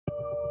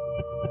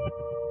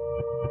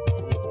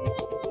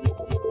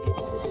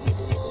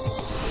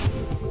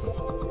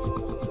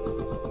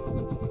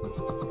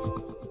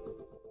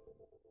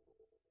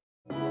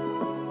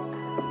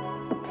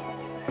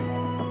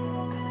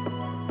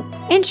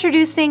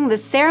Introducing the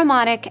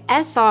Saramonic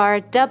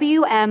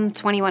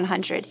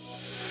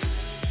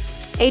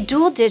SR-WM2100. A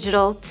dual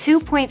digital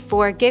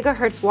 2.4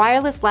 GHz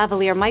wireless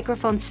lavalier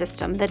microphone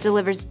system that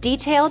delivers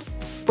detailed,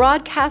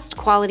 broadcast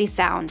quality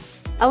sound,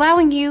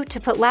 allowing you to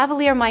put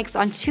lavalier mics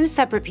on two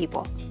separate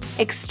people.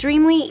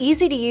 Extremely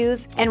easy to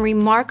use and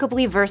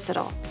remarkably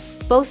versatile,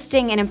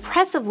 boasting an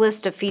impressive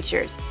list of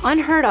features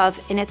unheard of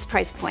in its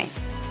price point,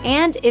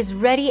 and is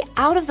ready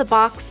out of the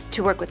box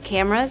to work with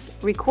cameras,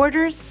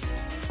 recorders,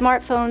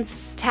 smartphones,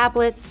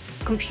 tablets,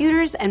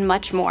 computers, and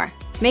much more,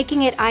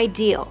 making it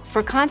ideal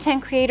for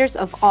content creators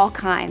of all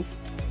kinds: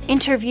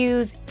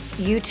 interviews,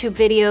 YouTube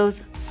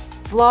videos,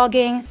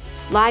 vlogging,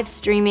 live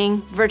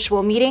streaming,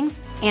 virtual meetings,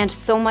 and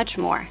so much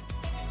more.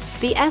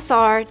 The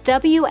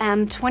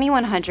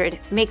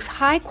SR-WM2100 makes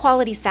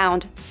high-quality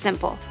sound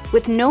simple,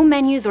 with no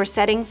menus or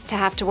settings to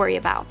have to worry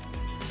about.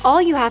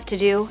 All you have to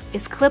do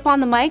is clip on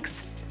the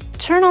mics,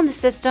 turn on the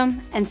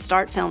system, and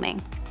start filming,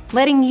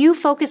 letting you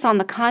focus on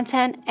the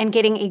content and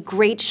getting a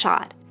great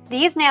shot.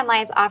 These NAND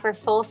lights offer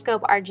full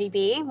scope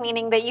RGB,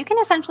 meaning that you can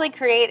essentially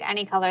create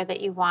any color that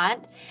you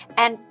want.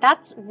 And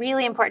that's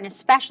really important,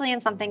 especially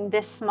in something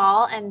this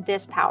small and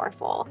this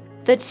powerful.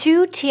 The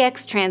two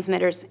TX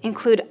transmitters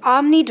include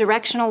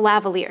omnidirectional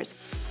lavaliers,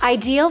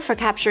 ideal for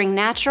capturing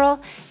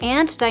natural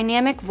and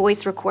dynamic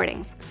voice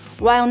recordings,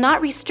 while not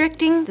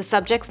restricting the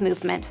subject's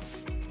movement.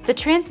 The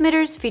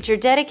transmitters feature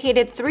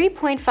dedicated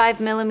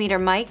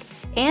 3.5mm mic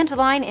and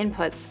line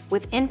inputs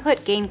with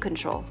input gain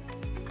control,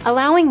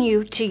 allowing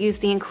you to use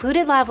the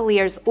included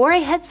lavaliers or a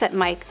headset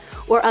mic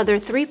or other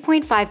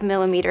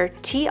 3.5mm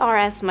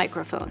TRS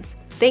microphones.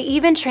 They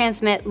even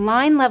transmit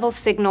line-level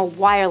signal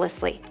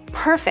wirelessly,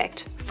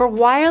 perfect for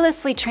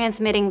wirelessly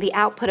transmitting the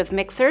output of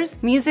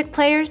mixers, music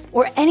players,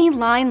 or any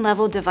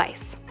line-level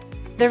device.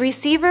 The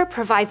receiver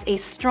provides a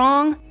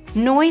strong,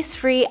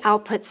 noise-free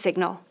output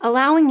signal,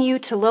 allowing you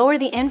to lower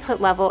the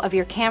input level of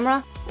your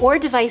camera or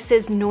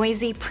device's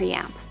noisy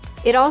preamp.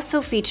 It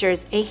also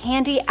features a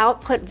handy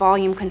output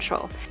volume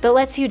control that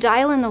lets you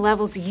dial in the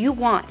levels you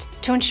want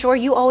to ensure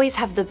you always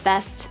have the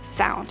best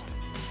sound.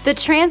 The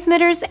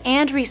transmitters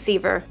and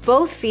receiver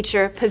both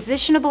feature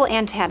positionable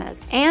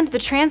antennas, and the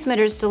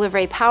transmitters deliver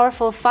a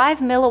powerful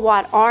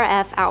 5mW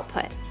RF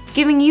output,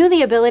 giving you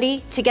the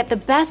ability to get the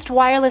best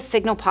wireless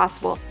signal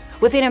possible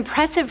with an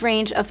impressive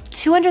range of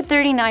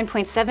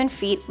 239.7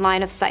 feet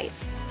line of sight,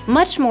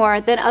 much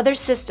more than other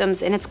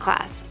systems in its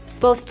class.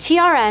 Both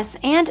TRS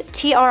and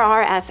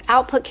TRRS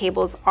output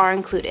cables are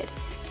included.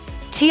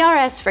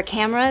 TRS for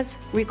cameras,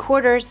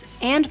 recorders,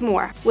 and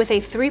more with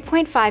a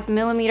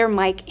 3.5mm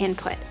mic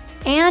input,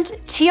 and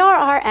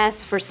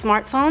TRRS for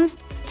smartphones,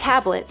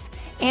 tablets,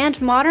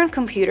 and modern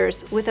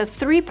computers with a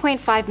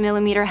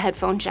 3.5mm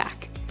headphone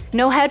jack.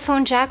 No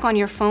headphone jack on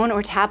your phone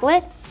or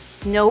tablet?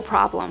 No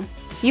problem.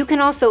 You can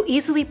also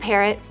easily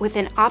pair it with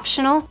an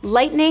optional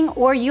Lightning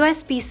or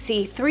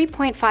USB-C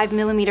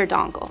 3.5mm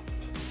dongle.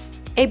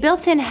 A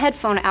built-in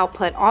headphone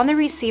output on the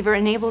receiver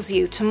enables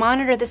you to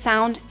monitor the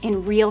sound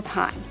in real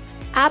time.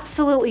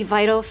 Absolutely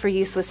vital for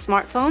use with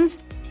smartphones,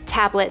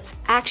 tablets,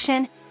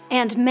 action,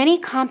 and many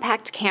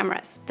compact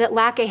cameras that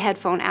lack a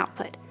headphone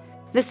output.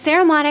 The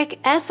Saramonic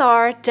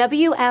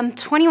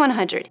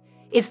SR-WM2100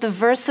 is the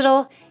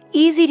versatile,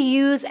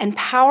 easy-to-use, and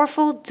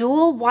powerful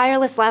dual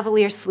wireless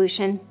lavalier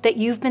solution that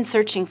you've been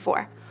searching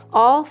for,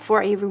 all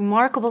for a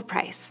remarkable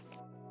price.